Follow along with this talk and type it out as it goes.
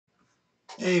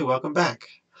Hey, welcome back.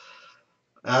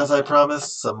 As I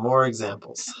promised, some more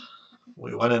examples.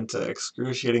 We went into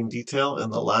excruciating detail in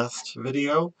the last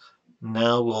video.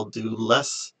 Now we'll do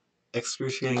less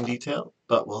excruciating detail,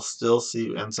 but we'll still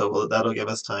see, and so that'll give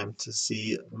us time to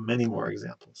see many more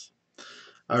examples.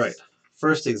 All right,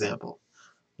 first example.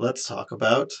 Let's talk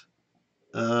about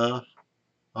r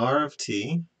of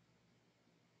t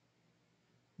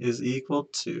is equal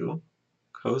to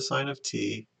cosine of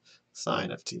t sine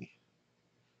of t.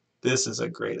 This is a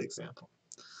great example.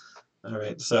 All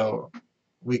right, so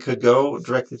we could go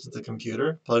directly to the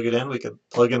computer, plug it in. We could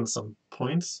plug in some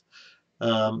points.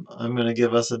 I'm going to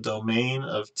give us a domain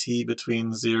of t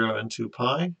between 0 and 2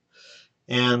 pi,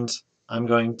 and I'm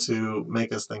going to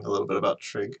make us think a little bit about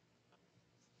trig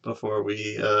before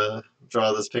we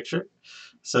draw this picture.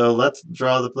 So let's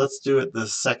do it the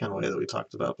second way that we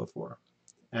talked about before.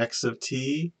 X of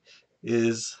t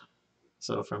is,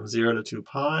 so from 0 to 2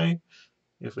 pi,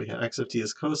 if we have x of t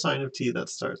is cosine of t, that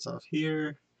starts off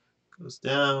here, goes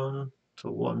down to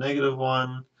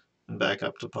 -1, and back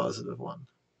up to +1.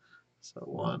 So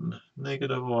 1,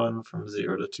 -1 from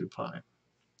 0 to 2 pi.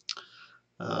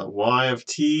 Y of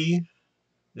t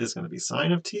is going to be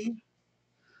sine of t.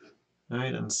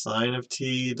 Right, and sine of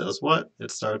t does what?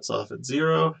 It starts off at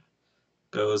 0,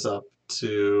 goes up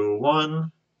to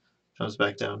 1, comes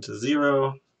back down to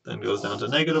 0, then goes down to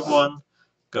 -1,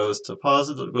 goes to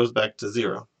positive, goes back to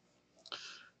 0.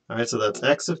 All right, so that's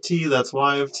x of t, that's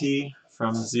y of t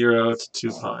from 0 to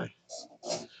 2 pi.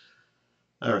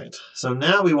 All right, so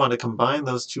now we want to combine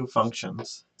those two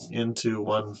functions into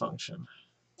one function.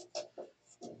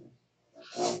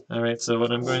 All right, so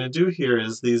what I'm going to do here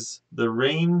is the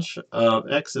range of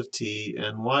x of t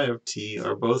and y of t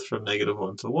are both from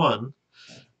 -1 to 1.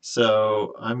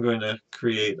 So I'm going to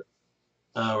create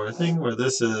our thing where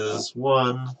this is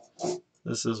 1,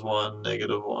 this is 1,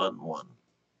 -1, 1.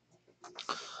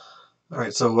 All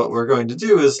right, so what we're going to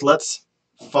do is let's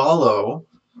follow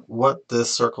what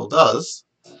this circle does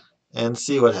and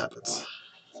see what happens.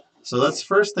 So let's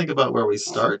first think about where we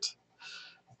start.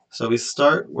 So we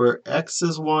start where x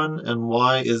is 1 and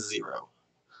y is 0.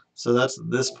 So that's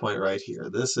this point right here.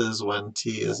 This is when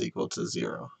t is equal to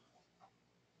 0.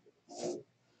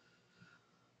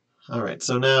 All right,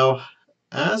 so now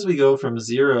as we go from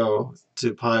 0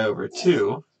 to pi over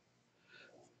 2,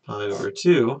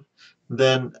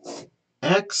 then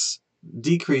x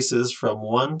decreases from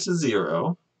 1 to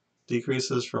 0,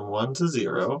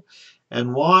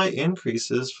 and y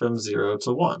increases from 0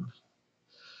 to 1.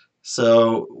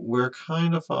 So we're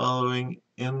kind of following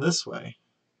in this way.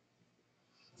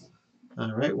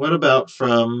 All right, what about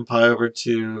from pi over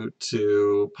 2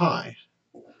 to pi?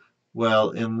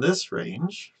 Well, in this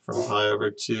range, from pi over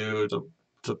 2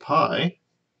 to pi,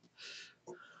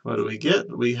 what do we get?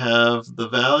 We have the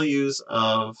values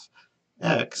of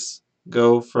x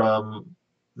go from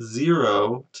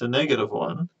 0 to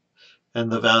 -1,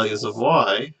 and the values of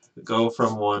y go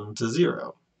from 1 to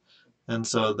 0. And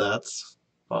so that's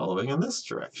following in this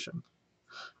direction.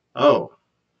 Oh,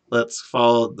 let's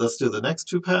do the next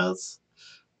two paths,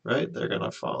 right? They're going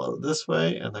to follow this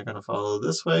way, and they're going to follow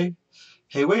this way.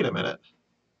 Hey, wait a minute.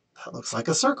 That looks like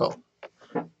a circle.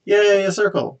 Yay, a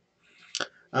circle.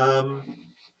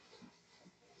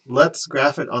 Let's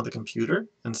graph it on the computer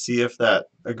and see if that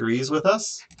agrees with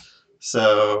us.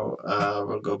 So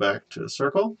we'll go back to a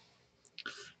circle.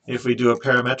 If we do a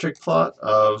parametric plot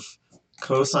of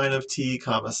cosine of t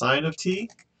comma sine of t,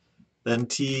 then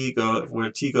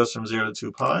where t goes from 0 to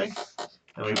 2 pi,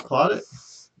 and we plot it,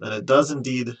 then it does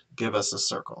indeed give us a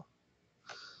circle.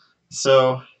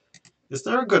 So is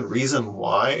there a good reason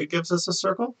why it gives us a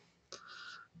circle?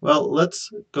 Well,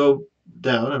 let's go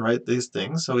down and write these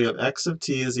things. So we have x of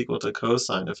t is equal to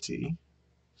cosine of t,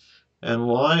 and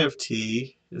y of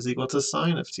t is equal to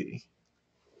sine of t.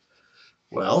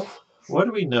 Well, what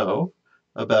do we know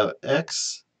about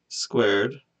x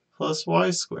squared plus y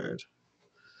squared?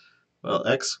 Well,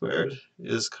 x squared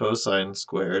is cosine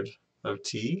squared of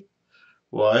t,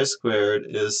 y squared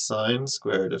is sine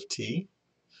squared of t,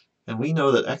 and we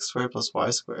know that x squared plus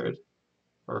y squared,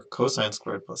 or cosine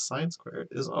squared plus sine squared,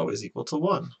 is always equal to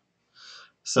 1.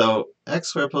 So x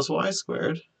squared plus y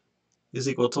squared is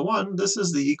equal to 1. This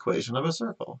is the equation of a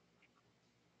circle.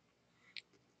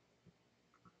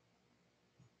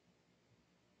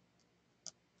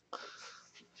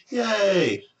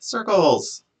 Yay!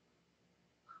 Circles!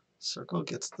 Circle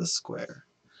gets the square.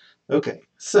 Okay,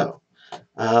 so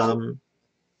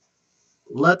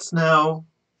let's now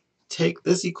take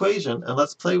this equation and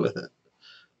let's play with it.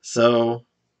 So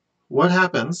what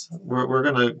happens, we're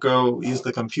going to go use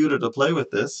the computer to play with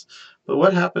this, but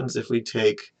what happens if we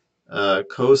take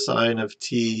cosine of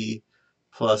t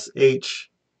plus h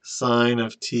sine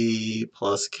of t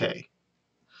plus k.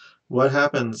 What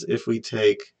happens if we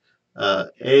take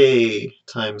a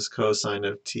times cosine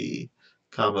of t,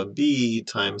 comma b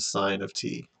times sine of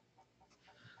t?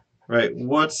 Right,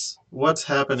 what's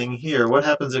happening here? What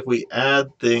happens if we add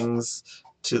things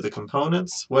to the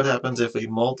components? What happens if we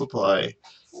multiply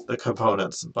the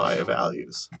components by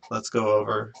values? Let's go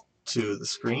over to the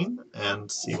screen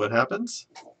and see what happens.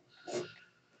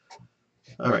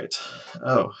 All right.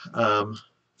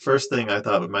 First thing I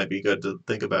thought it might be good to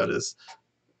think about is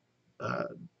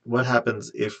what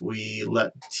happens if we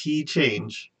let t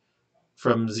change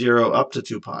from 0 up to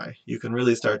 2 pi. You can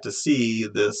really start to see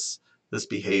this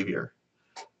behavior.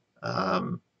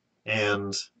 And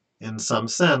in some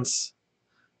sense,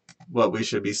 what we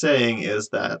should be saying is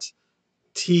that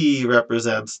t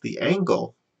represents the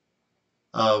angle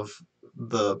of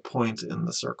the point in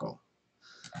the circle.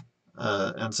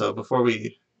 And so before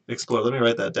we explore, let me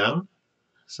write that down.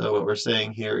 So what we're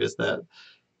saying here is that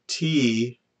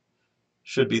t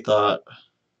should be thought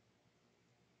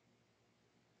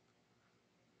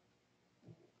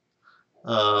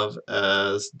of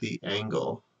as the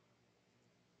angle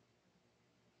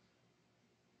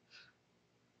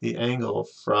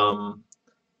from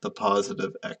the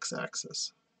positive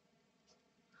x-axis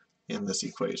in this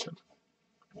equation.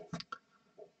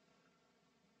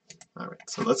 All right,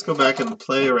 so let's go back and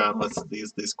play around with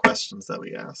these questions that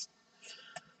we asked.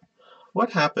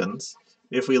 What happens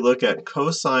if we look at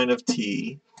cosine of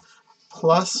t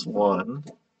plus 1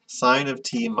 sine of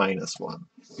t minus 1?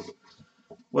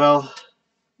 Well,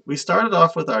 we started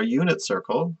off with our unit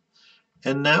circle,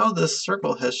 and now this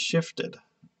circle has shifted.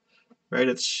 Right?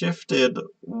 It's shifted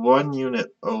 1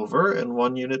 unit over and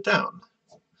 1 unit down,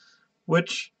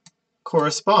 which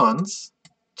corresponds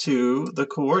to the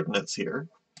coordinates here,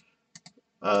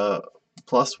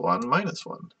 plus 1, minus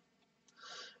 1.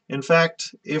 In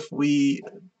fact, if we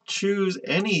choose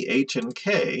any h and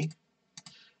k,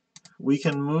 we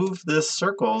can move this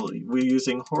circle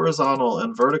using horizontal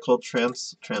and vertical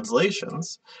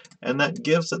translations, and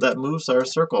that moves our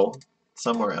circle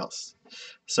somewhere else.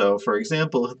 So for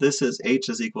example, if this is h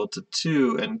is equal to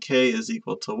 2 and k is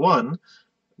equal to 1,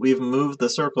 we've moved the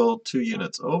circle 2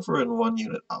 units over and 1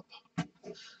 unit up.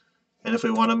 And if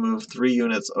we want to move 3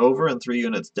 units over and 3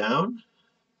 units down,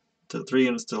 3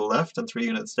 units to the left and 3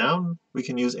 units down, we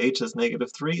can use h as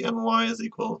 -3 and y is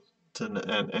equal to,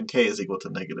 and k is equal to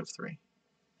 -3.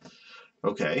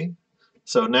 Okay,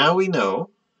 so now we know,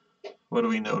 what do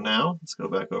we know now? Let's go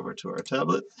back over to our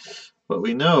tablet. What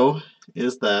we know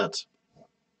is that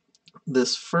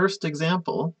this first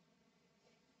example,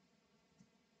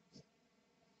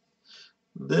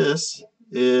 this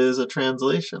is a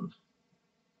translation.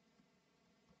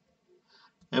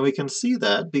 And we can see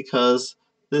that because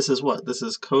this is what? This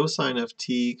is cosine of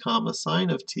t comma sine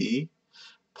of t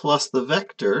plus the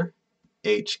vector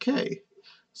hk.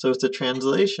 So it's a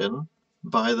translation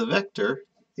by the vector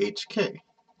hk.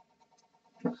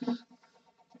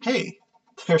 Hey,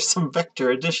 there's some vector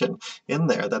addition in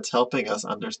there that's helping us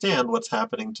understand what's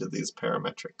happening to these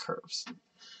parametric curves.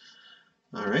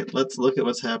 All right, let's look at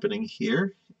what's happening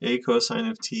here. A cosine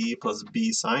of t plus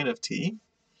b sine of t.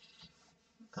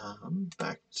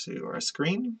 Back to our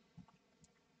screen.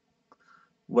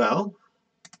 Well,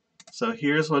 so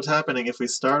here's what's happening if we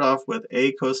start off with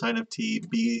a cosine of t,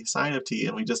 b sine of t,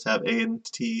 and we just have a and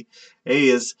t, a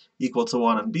is equal to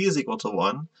 1 and b is equal to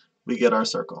 1, we get our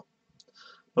circle.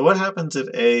 But what happens if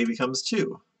a becomes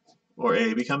 2, or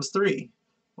a becomes 3,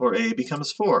 or a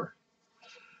becomes 4?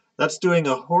 That's doing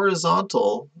a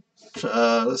horizontal,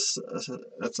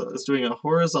 it's doing a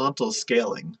horizontal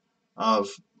scaling of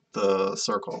the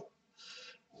circle.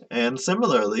 And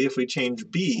similarly, if we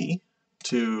change b,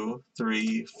 2,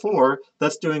 3, 4,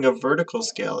 that's doing a vertical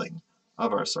scaling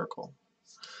of our circle.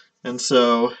 And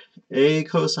so a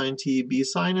cosine t, b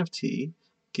sine of t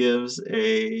gives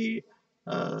a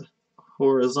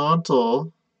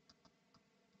horizontal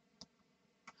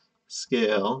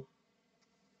scale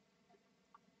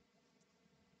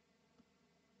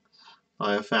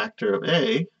by a factor of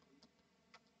a,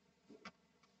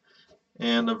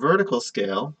 and a vertical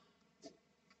scale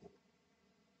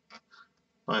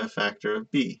by a factor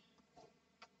of b.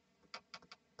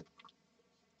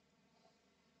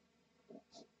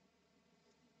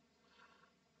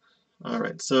 All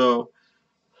right, so,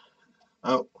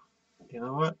 oh, you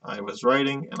know what? I was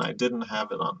writing and I didn't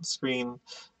have it on the screen,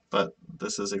 but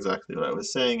this is exactly what I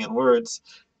was saying in words.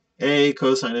 A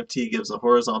cosine of t gives a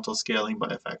horizontal scaling by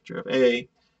a factor of a.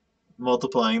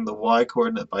 Multiplying the y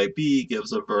coordinate by b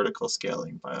gives a vertical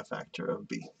scaling by a factor of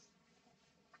b.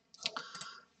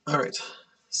 All right,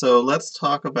 so let's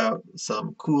talk about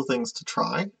some cool things to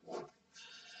try.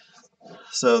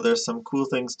 So there's some cool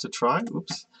things to try.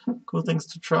 Oops, cool things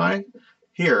to try.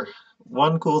 Here,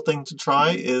 one cool thing to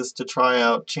try is to try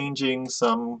out changing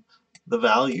the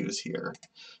values here.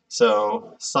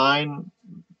 So sine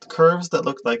curves that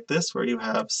look like this, where you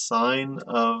have sine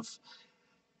of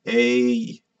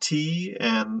AT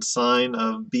and sine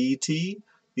of BT,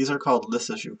 these are called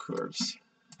Lissajous curves.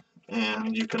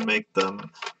 And you can make them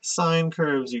sine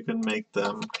curves, you can make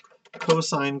them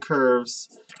cosine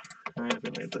curves. All right, if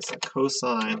we made this a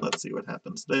cosine, let's see what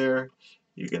happens there.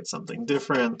 You get something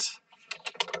different,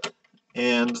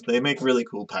 and they make really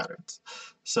cool patterns.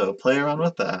 So play around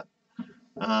with that.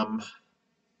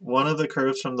 One of the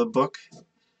curves from the book,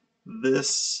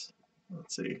 let's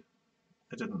see,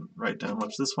 I didn't write down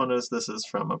which this one is. This is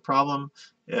from a problem.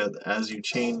 As you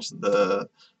change the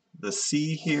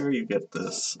c here, you get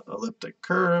this elliptic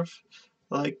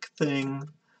curve-like thing.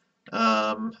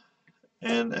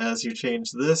 And as you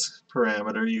change this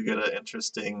parameter, you get an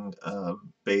interesting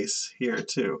base here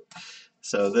too.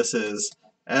 So this is,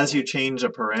 as you change a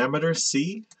parameter,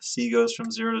 c goes from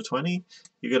 0 to 20,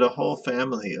 you get a whole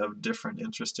family of different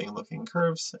interesting looking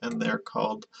curves, and they're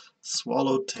called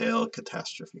swallowtail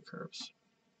catastrophe curves.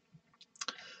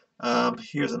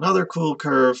 Here's another cool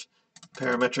curve,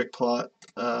 parametric plot,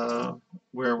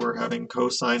 where we're having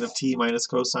cosine of t minus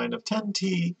cosine of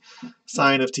 10t,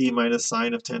 sine of t minus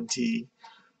sine of 10t.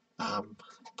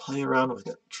 Play around with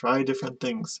it, try different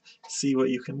things, see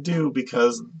what you can do,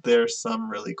 because there's some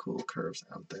really cool curves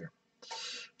out there.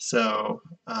 So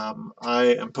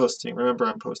I am posting, remember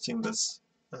I'm posting this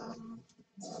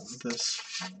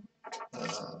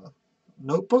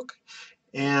notebook,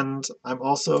 and I'm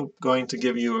also going to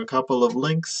give you a couple of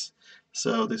links.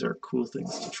 So these are cool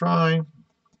things to try.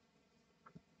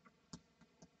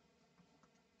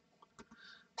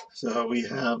 So we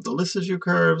have the Lissajous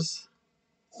curves.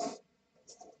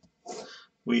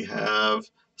 We have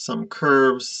some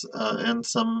curves and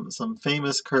some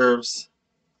famous curves.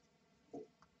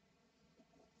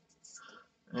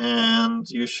 And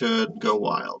you should go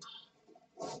wild.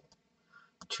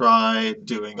 Try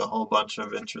doing a whole bunch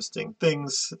of interesting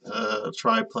things.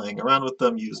 Try playing around with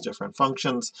them, use different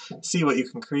functions, see what you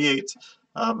can create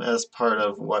as part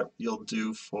of what you'll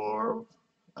do for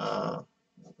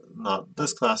not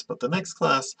this class, but the next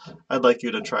class. I'd like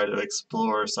you to try to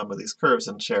explore some of these curves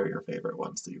and share your favorite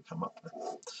ones that you come up with.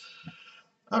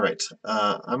 All right,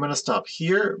 I'm going to stop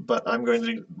here, but I'm going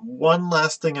to do one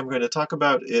last thing I'm going to talk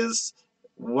about is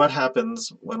what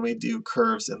happens when we do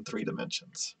curves in 3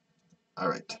 dimensions. All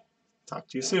right, talk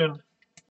to you soon.